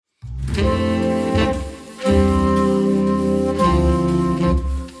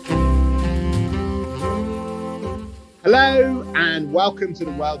Hello and welcome to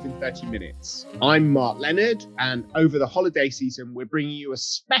The World in 30 Minutes. I'm Mark Leonard, and over the holiday season, we're bringing you a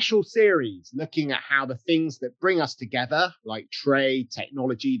special series looking at how the things that bring us together, like trade,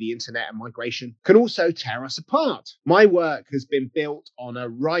 technology, the internet, and migration, can also tear us apart. My work has been built on a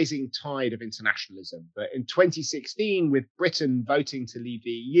rising tide of internationalism, but in 2016, with Britain voting to leave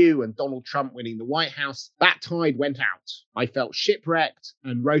the EU and Donald Trump winning the White House, that tide went out. I felt shipwrecked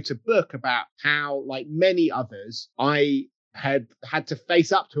and wrote a book about how, like many others, I had to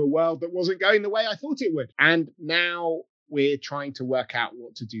face up to a world that wasn't going the way I thought it would. And now we're trying to work out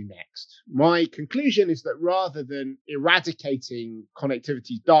what to do next. My conclusion is that rather than eradicating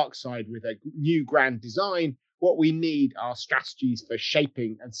connectivity's dark side with a new grand design, what we need are strategies for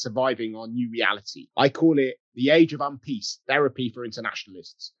shaping and surviving our new reality. I call it the age of unpeace, therapy for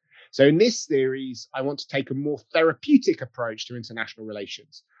internationalists. So in this series, I want to take a more therapeutic approach to international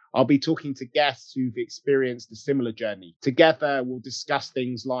relations. I'll be talking to guests who've experienced a similar journey. Together, we'll discuss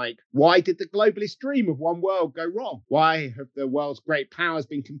things like, why did the globalist dream of one world go wrong? Why have the world's great powers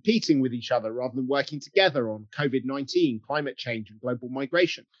been competing with each other rather than working together on COVID-19, climate change, and global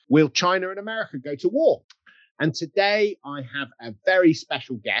migration? Will China and America go to war? And today, I have a very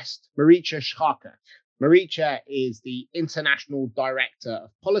special guest, Marietje Schaake. Marietje is the International Director of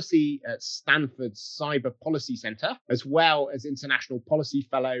Policy at Stanford's Cyber Policy Center, as well as International Policy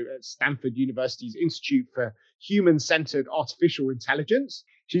Fellow at Stanford University's Institute for Human-Centered Artificial Intelligence.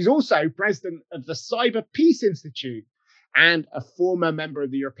 She's also President of the Cyber Peace Institute and a former member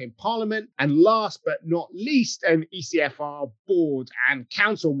of the European Parliament, and last but not least, an ECFR board and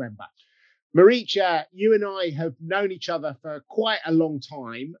council member. Marietje, you and I have known each other for quite a long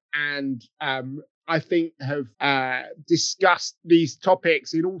time, and I think have discussed these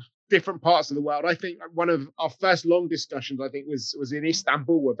topics in all different parts of the world. I think one of our first long discussions, was in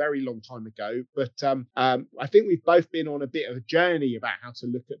Istanbul a very long time ago. But I think we've both been on a bit of a journey about how to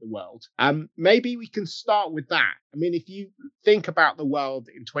look at the world. Maybe we can start with that. I mean, if you think about the world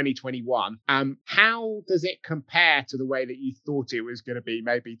in 2021, how does it compare to the way that you thought it was going to be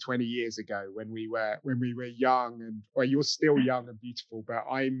maybe 20 years ago when we were young and, well, you're still young and beautiful, but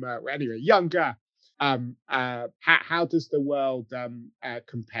I'm anyway younger. How does the world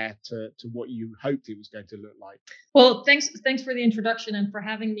compare to what you hoped it was going to look like? Well, thanks for the introduction and for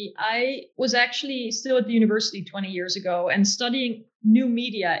having me. I was actually still at the university 20 years ago and studying new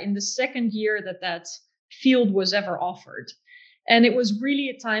media in the second year that field was ever offered. And it was really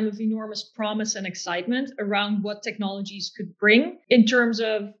a time of enormous promise and excitement around what technologies could bring in terms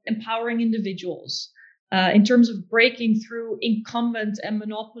of empowering individuals, in terms of breaking through incumbent and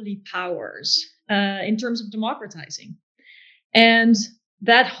monopoly powers, in terms of democratizing. And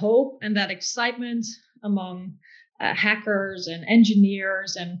that hope and that excitement among hackers and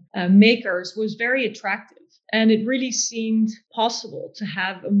engineers and makers was very attractive. And it really seemed possible to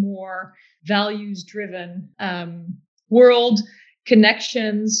have a more values-driven world,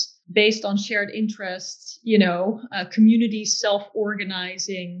 connections based on shared interests, communities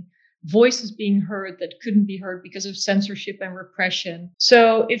self-organizing, voices being heard that couldn't be heard because of censorship and repression.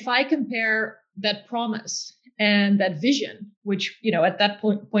 So if I compare that promise and that vision, which, at that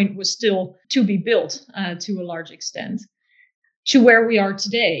point was still to be built to a large extent, to where we are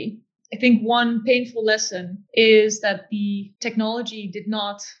today, I think one painful lesson is that the technology did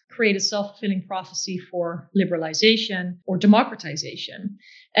not create a self-fulfilling prophecy for liberalization or democratization,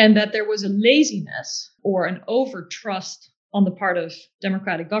 and that there was a laziness or an over-trust on the part of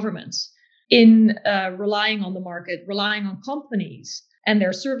democratic governments in relying on the market, relying on companies and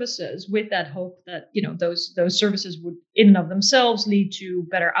their services with that hope that, those services would in and of themselves lead to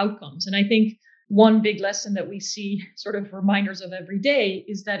better outcomes. And I think one big lesson that we see sort of reminders of every day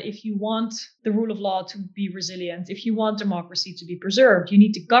is that if you want the rule of law to be resilient, if you want democracy to be preserved, you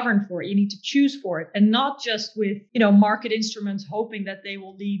need to govern for it, you need to choose for it, and not just with, market instruments hoping that they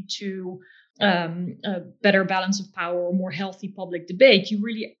will lead to a better balance of power or more healthy public debate. You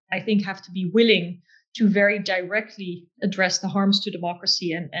really, I think, have to be willing to very directly address the harms to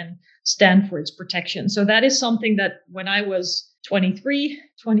democracy and stand for its protection. So that is something that when I was 20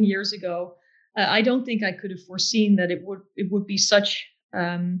 years ago, I don't think I could have foreseen that it would be such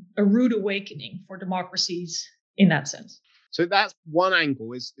a rude awakening for democracies in that sense. So that's one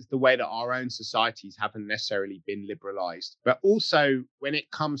angle is the way that our own societies haven't necessarily been liberalized. But also when it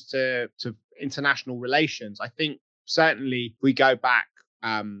comes to international relations, I think certainly we go back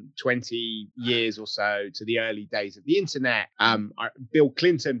 20 years or so to the early days of the internet. Bill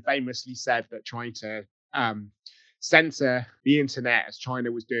Clinton famously said that trying to censor the internet as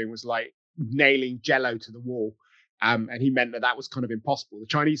China was doing was like nailing Jello to the wall. And he meant that was kind of impossible. The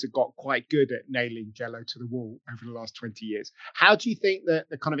Chinese have got quite good at nailing Jello to the wall over the last 20 years. How do you think that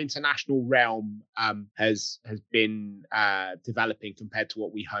the kind of international realm has been developing compared to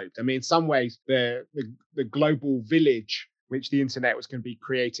what we hoped? I mean, in some ways, the global village which the internet was going to be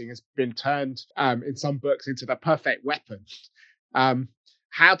creating has been turned in some books into the perfect weapon.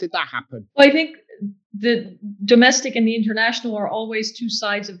 How did that happen? Well, I think the domestic and the international are always two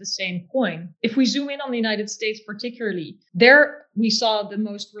sides of the same coin. If we zoom in on the United States particularly, there we saw the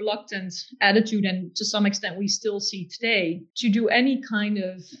most reluctant attitude, and to some extent we still see today, to do any kind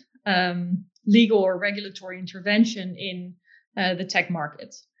of legal or regulatory intervention in the tech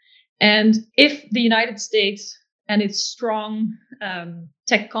markets. And if the United States and its strong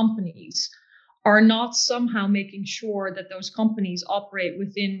tech companies are not somehow making sure that those companies operate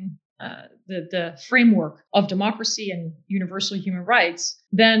within the framework of democracy and universal human rights,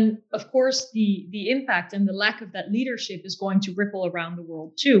 then of course the impact and the lack of that leadership is going to ripple around the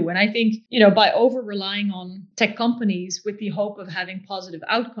world too. And I think, by over relying on tech companies with the hope of having positive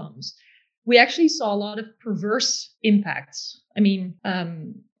outcomes, we actually saw a lot of perverse impacts. I mean,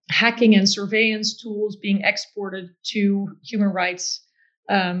 hacking and surveillance tools being exported to human rights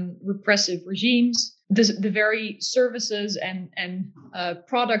repressive regimes, the very services and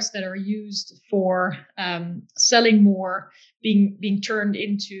products that are used for selling more being turned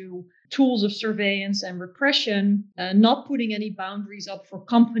into tools of surveillance and repression, not putting any boundaries up for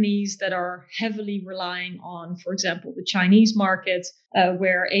companies that are heavily relying on, for example, the Chinese market,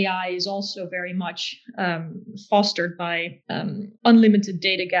 where AI is also very much fostered by unlimited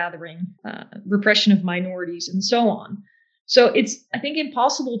data gathering, repression of minorities, and so on. So it's, I think,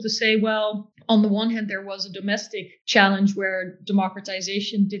 impossible to say, well, on the one hand, there was a domestic challenge where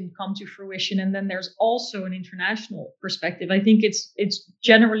democratization didn't come to fruition. And then there's also an international perspective. I think it's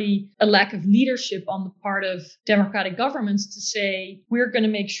generally a lack of leadership on the part of democratic governments to say, we're going to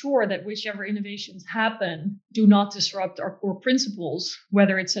make sure that whichever innovations happen do not disrupt our core principles,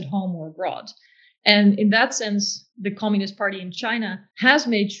 whether it's at home or abroad. And in that sense, the Communist Party in China has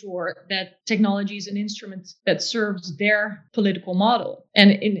made sure that technology is an instrument that serves their political model.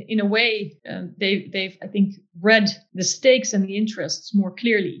 And in a way, they've, I think, read the stakes and the interests more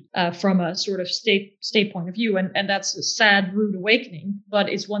clearly from a sort of state point of view. And that's a sad, rude awakening, but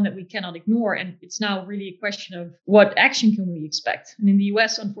it's one that we cannot ignore. And it's now really a question of what action can we expect? And in the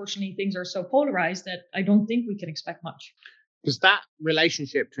US, unfortunately, things are so polarized that I don't think we can expect much. Because that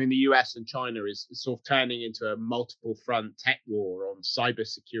relationship between the US and China is sort of turning into a multiple front tech war on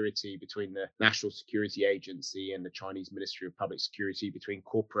cybersecurity between the National Security Agency and the Chinese Ministry of Public Security, between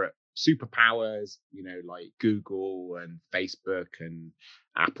corporate superpowers, like Google and Facebook and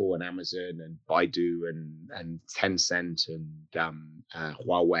Apple and Amazon and Baidu and Tencent and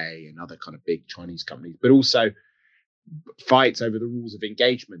Huawei and other kind of big Chinese companies, but also fights over the rules of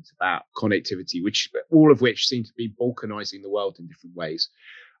engagement about connectivity, all of which seem to be balkanizing the world in different ways.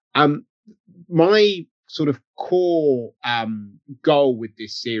 My sort of core goal with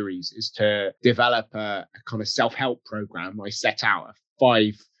this series is to develop a kind of self-help program. I set out a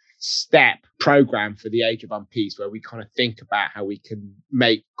 5-step program for the age of unpeace, where we kind of think about how we can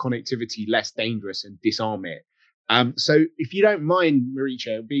make connectivity less dangerous and disarm it. So if you don't mind, Maricha,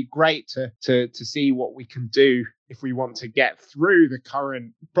 it'd be great to see what we can do if we want to get through the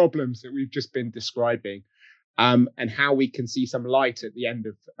current problems that we've just been describing, and how we can see some light at the end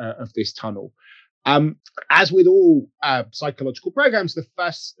of this tunnel. As with all psychological programs, the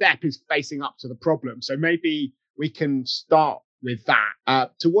first step is facing up to the problem. So maybe we can start with that.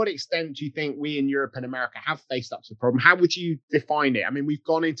 To what extent do you think we in Europe and America have faced up to the problem? How would you define it? I mean, we've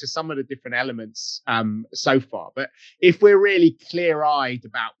gone into some of the different elements so far, but if we're really clear-eyed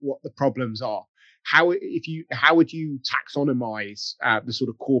about what the problems are, how would you taxonomize the sort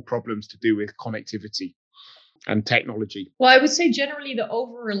of core problems to do with connectivity and technology? Well, I would say generally the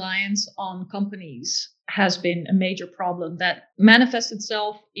over-reliance on companies has been a major problem that manifests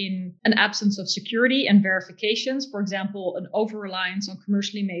itself in an absence of security and verifications. For example, an over-reliance on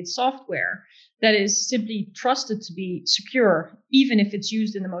commercially made software that is simply trusted to be secure, even if it's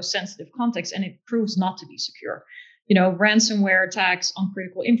used in the most sensitive context, and it proves not to be secure. Ransomware attacks on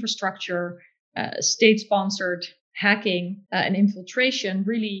critical infrastructure, state-sponsored hacking and infiltration,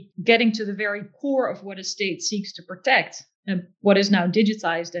 really getting to the very core of what a state seeks to protect, and what is now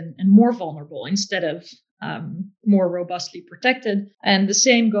digitized and more vulnerable instead of more robustly protected. And the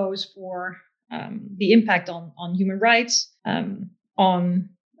same goes for the impact on human rights, on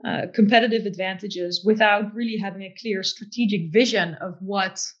competitive advantages without really having a clear strategic vision of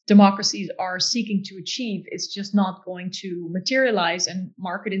what democracies are seeking to achieve, it's just not going to materialize. And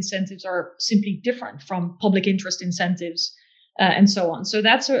market incentives are simply different from public interest incentives and so on. So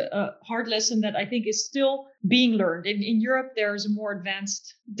that's a hard lesson that I think is still being learned. In Europe, there's a more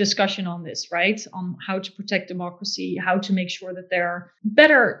advanced discussion on this, right? On how to protect democracy, how to make sure that there are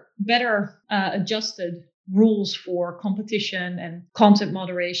better adjusted rules for competition and content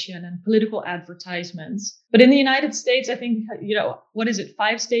moderation and political advertisements. But in the United States, I think, what is it?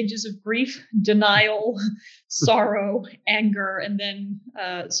 5 stages of grief: denial, sorrow, anger, and then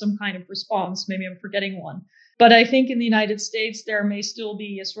some kind of response. Maybe I'm forgetting one. But I think in the United States, there may still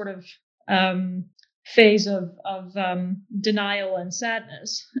be a sort of phase of denial and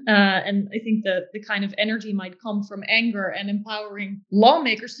sadness. And I think that the kind of energy might come from anger and empowering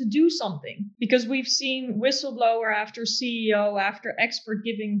lawmakers to do something, because we've seen whistleblower after CEO after expert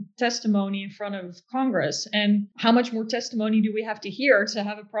giving testimony in front of Congress. And how much more testimony do we have to hear to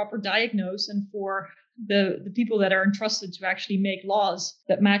have a proper diagnosis and for the people that are entrusted to actually make laws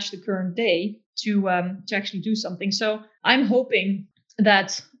that match the current day to actually do something? So I'm hoping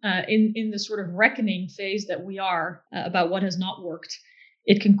that in the sort of reckoning phase that we are about what has not worked,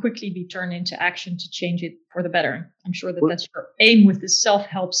 it can quickly be turned into action to change it for the better. I'm sure that that's your aim with the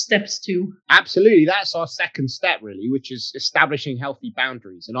self-help steps too. Absolutely. That's our second step, really, which is establishing healthy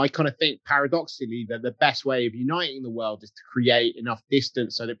boundaries. And I kind of think paradoxically that the best way of uniting the world is to create enough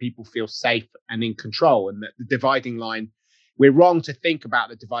distance so that people feel safe and in control, and that the dividing line, we're wrong to think about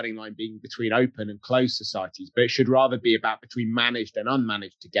the dividing line being between open and closed societies, but it should rather be about between managed and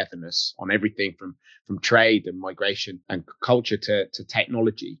unmanaged togetherness on everything from trade and migration and culture to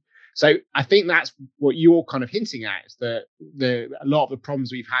technology. So I think that's what you're kind of hinting at, is that a lot of the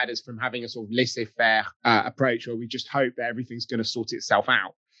problems we've had is from having a sort of laissez-faire approach where we just hope that everything's going to sort itself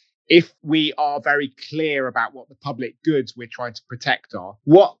out. If we are very clear about what the public goods we're trying to protect are,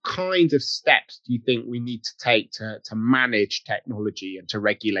 what kind of steps do you think we need to take to manage technology and to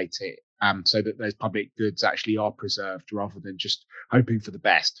regulate it so that those public goods actually are preserved rather than just hoping for the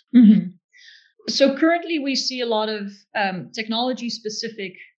best? Mm-hmm. So currently we see a lot of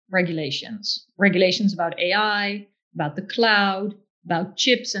technology-specific regulations about AI, about the cloud, about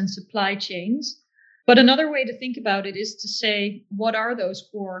chips and supply chains. But another way to think about it is to say, what are those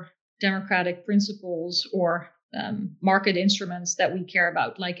core democratic principles or market instruments that we care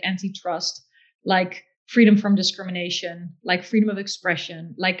about, like antitrust, like freedom from discrimination, like freedom of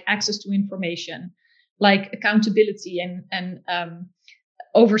expression, like access to information, like accountability and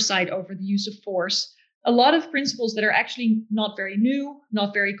oversight over the use of force. A lot of principles that are actually not very new,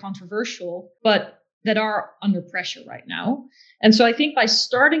 not very controversial, but that are under pressure right now. And so I think by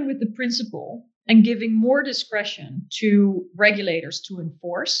starting with the principle and giving more discretion to regulators to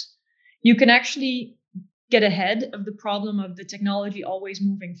enforce, you can actually get ahead of the problem of the technology always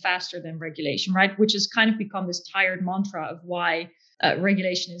moving faster than regulation, right? Which has kind of become this tired mantra of why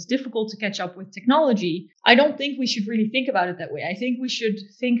regulation is difficult to catch up with technology. I don't think we should really think about it that way. I think we should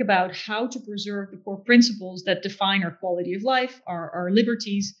think about how to preserve the core principles that define our quality of life, our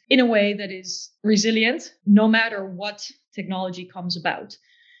liberties, in a way that is resilient, no matter what technology comes about.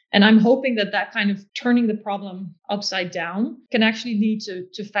 And I'm hoping that kind of turning the problem upside down can actually lead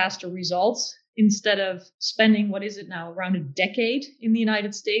to faster results, instead of spending, what is it now, around a decade in the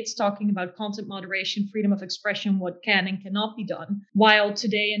United States talking about content moderation, freedom of expression, what can and cannot be done, while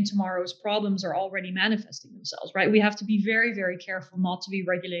today and tomorrow's problems are already manifesting themselves, right? We have to be very, very careful not to be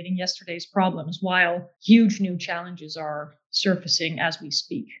regulating yesterday's problems while huge new challenges are surfacing as we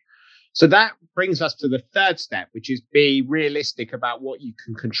speak. So that brings us to the third step, which is be realistic about what you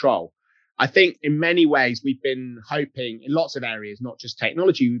can control. I think in many ways, we've been hoping in lots of areas, not just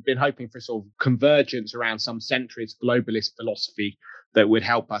technology, we've been hoping for sort of convergence around some centrist globalist philosophy that would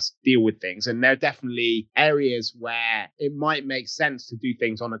help us deal with things. And there are definitely areas where it might make sense to do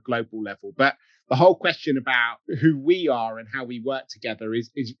things on a global level. But the whole question about who we are and how we work together is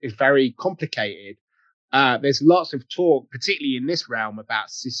very complicated. There's lots of talk, particularly in this realm, about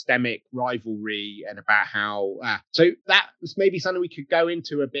systemic rivalry and about how. So that's maybe something we could go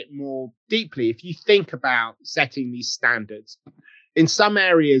into a bit more deeply. If you think about setting these standards, in some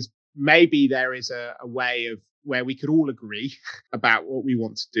areas, maybe there is a way of where we could all agree about what we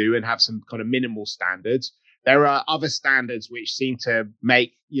want to do and have some kind of minimal standards. There are other standards which seem to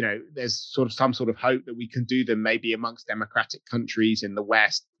make, there's sort of some sort of hope that we can do them maybe amongst democratic countries in the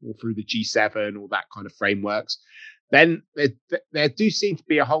West or through the G7 or that kind of frameworks. Then there do seem to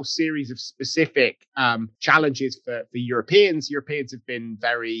be a whole series of specific challenges for Europeans. Europeans have been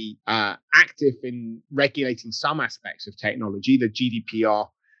very active in regulating some aspects of technology. The GDPR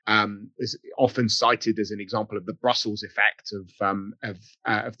is often cited as an example of the Brussels effect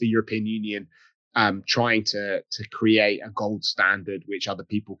of the European Union trying to create a gold standard which other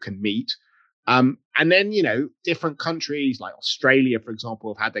people can meet. And then, different countries like Australia, for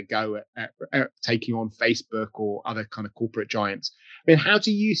example, have had a go at taking on Facebook or other kind of corporate giants. I mean, how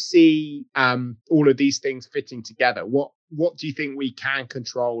do you see all of these things fitting together? What do you think we can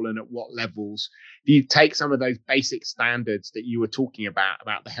control, and at what levels? Do you take some of those basic standards that you were talking about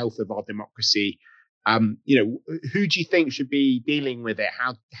the health of our democracy? Who do you think should be dealing with it?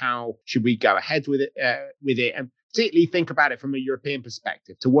 How should we go ahead with it? And particularly think about it from a European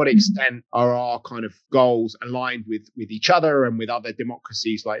perspective. To what extent are our kind of goals aligned with each other and with other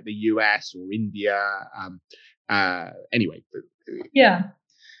democracies like the US or India? Anyway,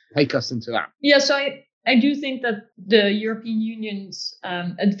 take us into that. Yeah, so I do think that the European Union's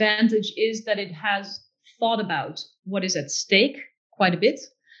advantage is that it has thought about what is at stake quite a bit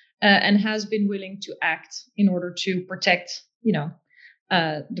and has been willing to act in order to protect,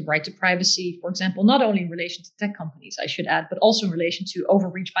 the right to privacy, for example, not only in relation to tech companies, I should add, but also in relation to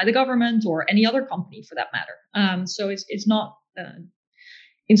overreach by the government or any other company for that matter. So it's not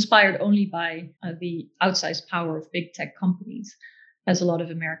inspired only by the outsized power of big tech companies, as a lot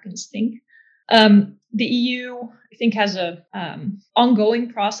of Americans think. The EU, I think, has a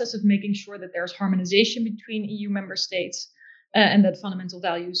ongoing process of making sure that there's harmonization between EU member states and that fundamental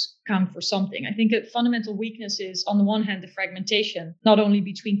values count for something. I think a fundamental weakness is, on the one hand, the fragmentation, not only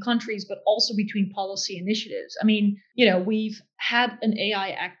between countries, but also between policy initiatives. I mean, we've had an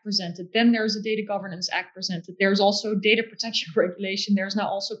AI Act presented, then there's a Data Governance Act presented, there's also data protection regulation, there's now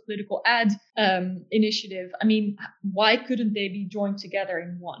also political ad initiative. I mean, why couldn't they be joined together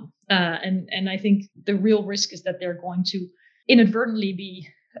in one? And I think the real risk is that they're going to inadvertently be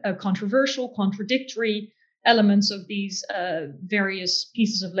controversial, contradictory elements of these various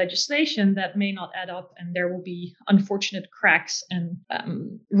pieces of legislation that may not add up, and there will be unfortunate cracks and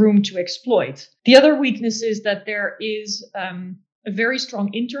room to exploit. The other weakness is that there is a very strong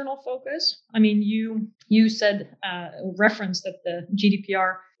internal focus. I mean, you said, referenced that the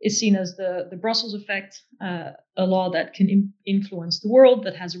GDPR is seen as the Brussels effect, a law that can influence the world,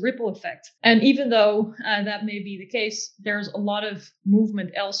 that has a ripple effect. And even though that may be the case, there's a lot of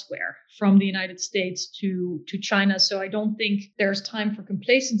movement elsewhere, from the United States to China. So I don't think there's time for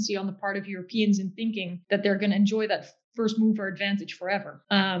complacency on the part of Europeans in thinking that they're going to enjoy that first mover advantage forever.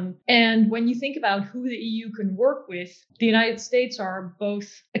 And when you think about who the EU can work with, the United States are both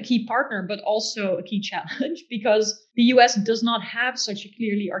a key partner, but also a key challenge, because the US does not have such a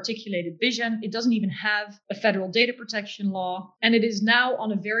clearly articulated vision. It doesn't even have a federal data protection law, and it is now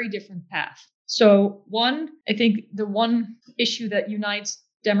on a very different path. So I think the one issue that unites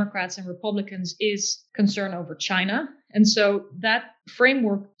Democrats and Republicans is concern over China. And so that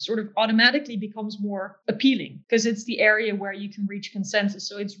framework sort of automatically becomes more appealing because it's the area where you can reach consensus.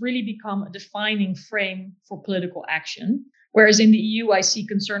 So it's really become a defining frame for political action. Whereas in the EU, I see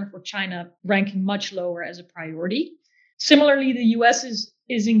concern for China ranking much lower as a priority. Similarly, the US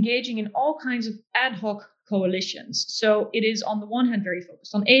is engaging in all kinds of ad hoc coalitions. So it is, on the one hand, very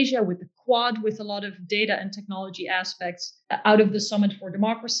focused on Asia with the Quad, with a lot of data and technology aspects. Out of the Summit for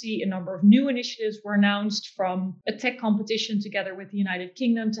Democracy, a number of new initiatives were announced, from a tech competition together with the United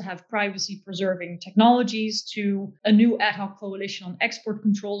Kingdom to have privacy-preserving technologies, to a new ad hoc coalition on export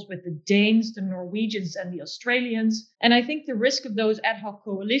controls with the Danes, the Norwegians, and the Australians. And I think the risk of those ad hoc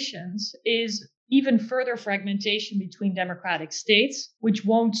coalitions is even further fragmentation between democratic states, which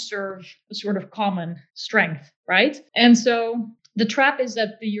won't serve a sort of common strength, right? And so the trap is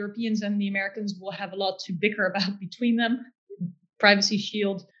that the Europeans and the Americans will have a lot to bicker about between them, Privacy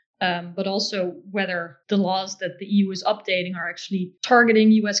Shield, but also whether the laws that the EU is updating are actually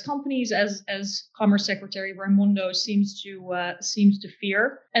targeting US companies, as Commerce Secretary Raimondo seems to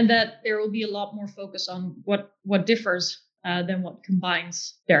fear, and that there will be a lot more focus on what differs than what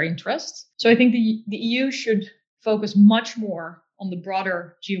combines their interests. So I think the EU should focus much more on the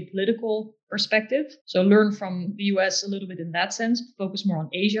broader geopolitical perspective. So learn from the US a little bit in that sense, focus more on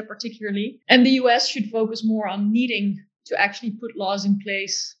Asia particularly. And the US should focus more on needing to actually put laws in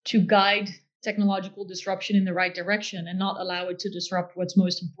place to guide technological disruption in the right direction and not allow it to disrupt what's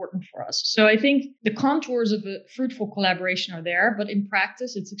most important for us. So I think the contours of a fruitful collaboration are there, but in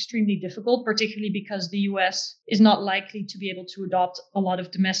practice, it's extremely difficult, particularly because the US is not likely to be able to adopt a lot of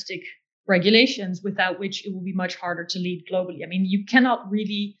domestic regulations, without which it will be much harder to lead globally. I mean, you cannot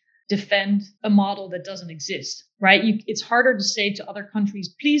really defend a model that doesn't exist, right? It's harder to say to other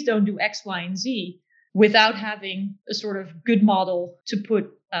countries, please don't do X, Y, and Z, without having a sort of good model to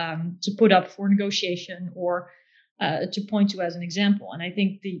put up for negotiation or to point to as an example. And I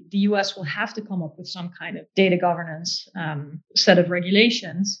think the US will have to come up with some kind of data governance set of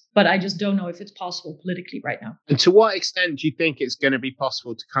regulations, but I just don't know if it's possible politically right now. And to what extent do you think it's going to be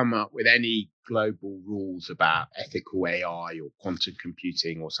possible to come up with any global rules about ethical AI or quantum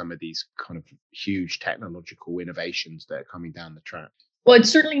computing or some of these kind of huge technological innovations that are coming down the track? Well,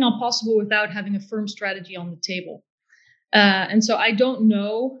 it's certainly not possible without having a firm strategy on the table. And so I don't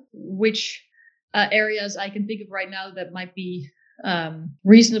know which areas I can think of right now that might be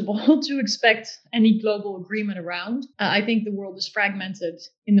reasonable to expect any global agreement around. I think the world is fragmented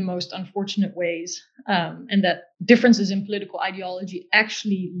in the most unfortunate ways, and that differences in political ideology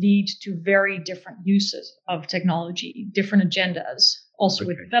actually lead to very different uses of technology, different agendas, also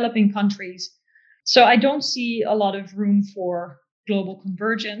with developing countries. So I don't see a lot of room for global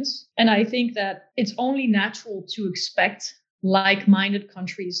convergence. And I think that it's only natural to expect like-minded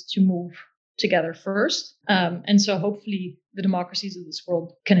countries to move together first. And so hopefully the democracies of this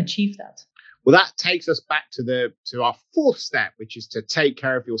world can achieve that. Well, that takes us back to our fourth step, which is to take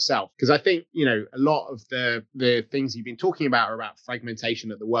care of yourself. Because I think, a lot of the things you've been talking about are about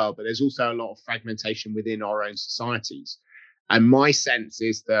fragmentation of the world, but there's also a lot of fragmentation within our own societies. And my sense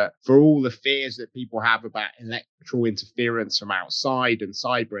is that for all the fears that people have about electoral interference from outside and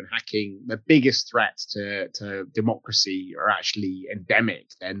cyber and hacking, the biggest threats to democracy are actually endemic.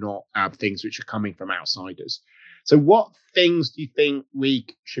 They're not things which are coming from outsiders. So what things do you think we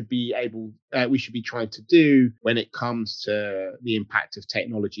should be trying to do when it comes to the impact of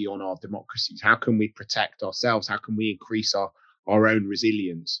technology on our democracies? How can we protect ourselves? How can we increase our own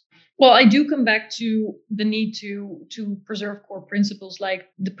resilience? Well, I do come back to the need to preserve core principles like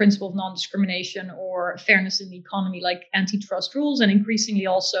the principle of non-discrimination or fairness in the economy, like antitrust rules, and increasingly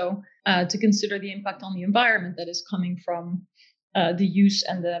also to consider the impact on the environment that is coming from the use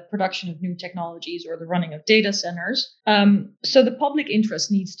and the production of new technologies or the running of data centers. So the public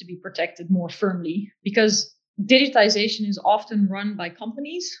interest needs to be protected more firmly because digitization is often run by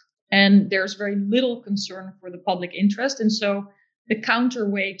companies and there's very little concern for the public interest. And so the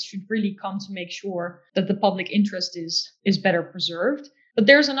counterweight should really come to make sure that the public interest is better preserved. But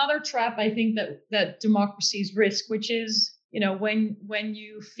there's another trap, I think, that democracies risk, which is, when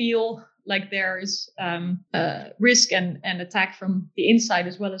you feel like there is risk and attack from the inside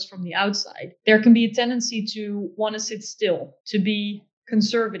as well as from the outside, there can be a tendency to want to sit still, to be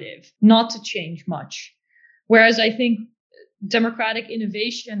conservative, not to change much. Whereas I think democratic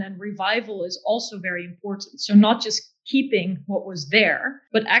innovation and revival is also very important. So not just keeping what was there,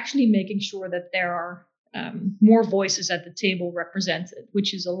 but actually making sure that there are more voices at the table represented,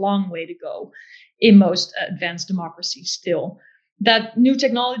 which is a long way to go in most advanced democracies still. That new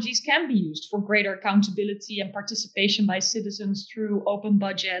technologies can be used for greater accountability and participation by citizens through open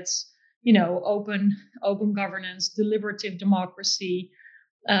budgets, open governance, deliberative democracy,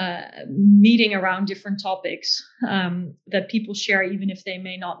 meeting around different topics that people share, even if they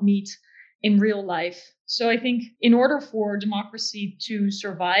may not meet in real life. So I think in order for democracy to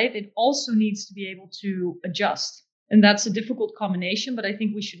survive, it also needs to be able to adjust. And that's a difficult combination, but I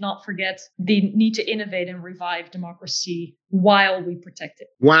think we should not forget the need to innovate and revive democracy while we protect it.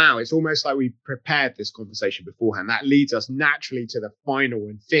 Wow, it's almost like we prepared this conversation beforehand. That leads us naturally to the final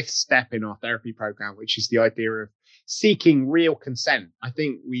and fifth step in our therapy program, which is the idea of seeking real consent. I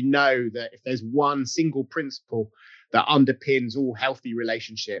think we know that if there's one single principle that underpins all healthy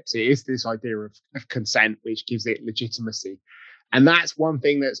relationships, it is this idea of consent, which gives it legitimacy. And that's one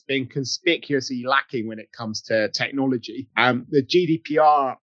thing that's been conspicuously lacking when it comes to technology. The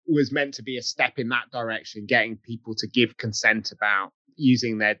GDPR was meant to be a step in that direction, getting people to give consent about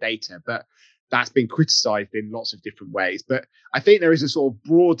using their data. But that's been criticized in lots of different ways. But I think there is a sort of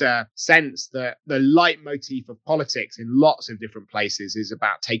broader sense that the leitmotif of politics in lots of different places is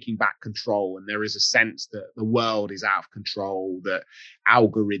about taking back control. And there is a sense that the world is out of control, that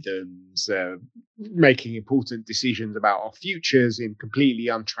algorithms are making important decisions about our futures in completely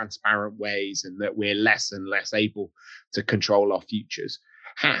untransparent ways, and that we're less and less able to control our futures.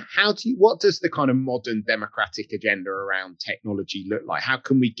 What does the kind of modern democratic agenda around technology look like? How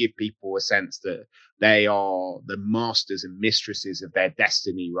can we give people a sense that they are the masters and mistresses of their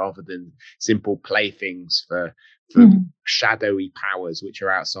destiny rather than simple playthings for shadowy powers which are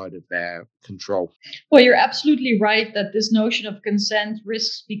outside of their control? Well, you're absolutely right that this notion of consent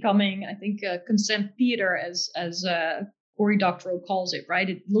risks becoming, I think, consent theater, as Cory Doctorow calls it, right?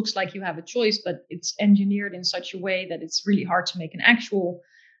 It looks like you have a choice, but it's engineered in such a way that it's really hard to make an actual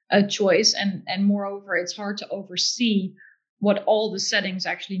choice. And moreover, it's hard to oversee what all the settings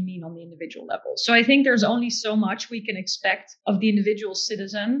actually mean on the individual level. So I think there's only so much we can expect of the individual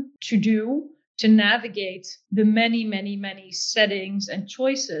citizen to do to navigate the many, many, many settings and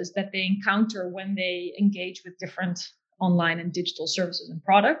choices that they encounter when they engage with different online and digital services and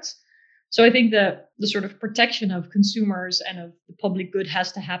products. So I think the sort of protection of consumers and of the public good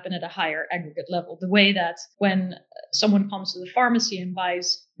has to happen at a higher aggregate level. The way that when someone comes to the pharmacy and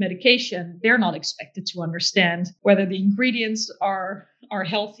buys medication, they're not expected to understand whether the ingredients are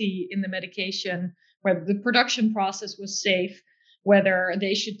healthy in the medication, whether the production process was safe, whether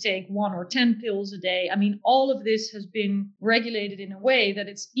they should take 1 or 10 pills a day. I mean, all of this has been regulated in a way that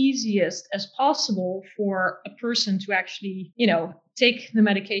it's easiest as possible for a person to actually, take the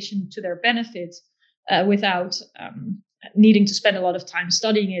medication to their benefit without needing to spend a lot of time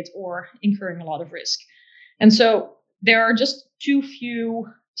studying it or incurring a lot of risk. And so there are just too few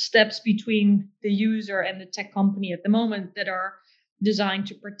steps between the user and the tech company at the moment that are designed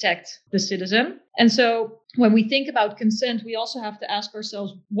to protect the citizen. And so when we think about consent, we also have to ask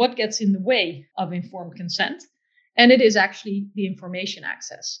ourselves what gets in the way of informed consent. And it is actually the information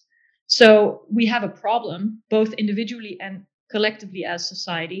access. So we have a problem, both individually and collectively as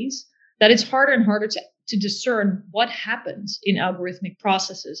societies, that it's harder and harder to discern what happens in algorithmic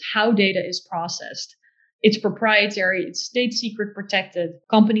processes, how data is processed. It's proprietary, it's state secret protected.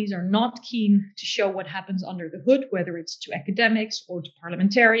 Companies are not keen to show what happens under the hood, whether it's to academics or to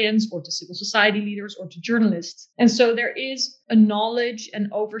parliamentarians or to civil society leaders or to journalists. And so there is a knowledge and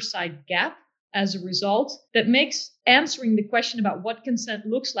oversight gap as a result that makes answering the question about what consent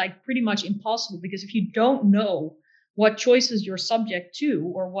looks like pretty much impossible, because if you don't know what choices you're subject to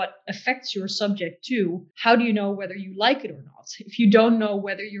or what effects you're subject to, how do you know whether you like it or not? If you don't know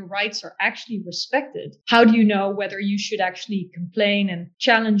whether your rights are actually respected, how do you know whether you should actually complain and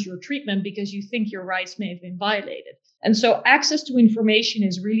challenge your treatment because you think your rights may have been violated? And so access to information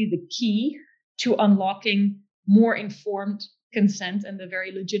is really the key to unlocking more informed consent and the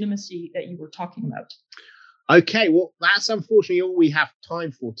very legitimacy that you were talking about. Okay, well, that's unfortunately all we have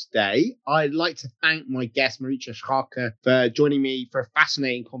time for today. I'd like to thank my guest, Marietje Schaake, for joining me for a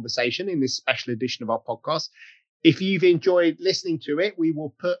fascinating conversation in this special edition of our podcast. If you've enjoyed listening to it, we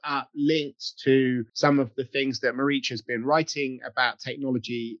will put up links to some of the things that Marietje has been writing about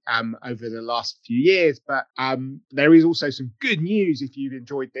technology over the last few years. But there is also some good news if you've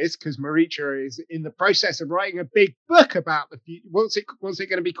enjoyed this, because Marietje is in the process of writing a big book about the future. What's it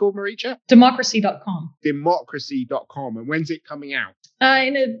going to be called, Marietje? Democracy.com. Democracy.com. And when's it coming out?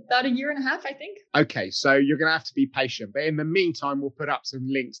 In about 1.5 years, I think. Okay, so you're going to have to be patient. But in the meantime, we'll put up some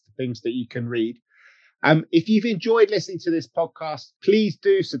links to things that you can read. If you've enjoyed listening to this podcast, please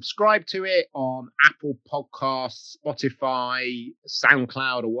do subscribe to it on Apple Podcasts, Spotify,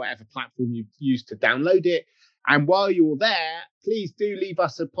 SoundCloud, or whatever platform you've used to download it. And while you're there, please do leave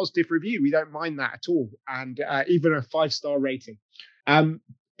us a positive review. We don't mind that at all. And even a 5-star rating.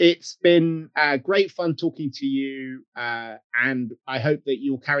 It's been great fun talking to you, and I hope that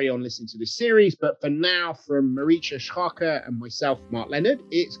you'll carry on listening to this series. But for now, from Marietje Schaake and myself, Mark Leonard,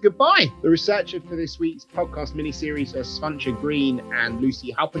 it's goodbye. The researchers for this week's podcast miniseries are Svante Green and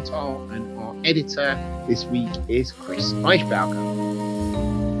Lucy Halpenthal, and our editor this week is Chris Eichberger.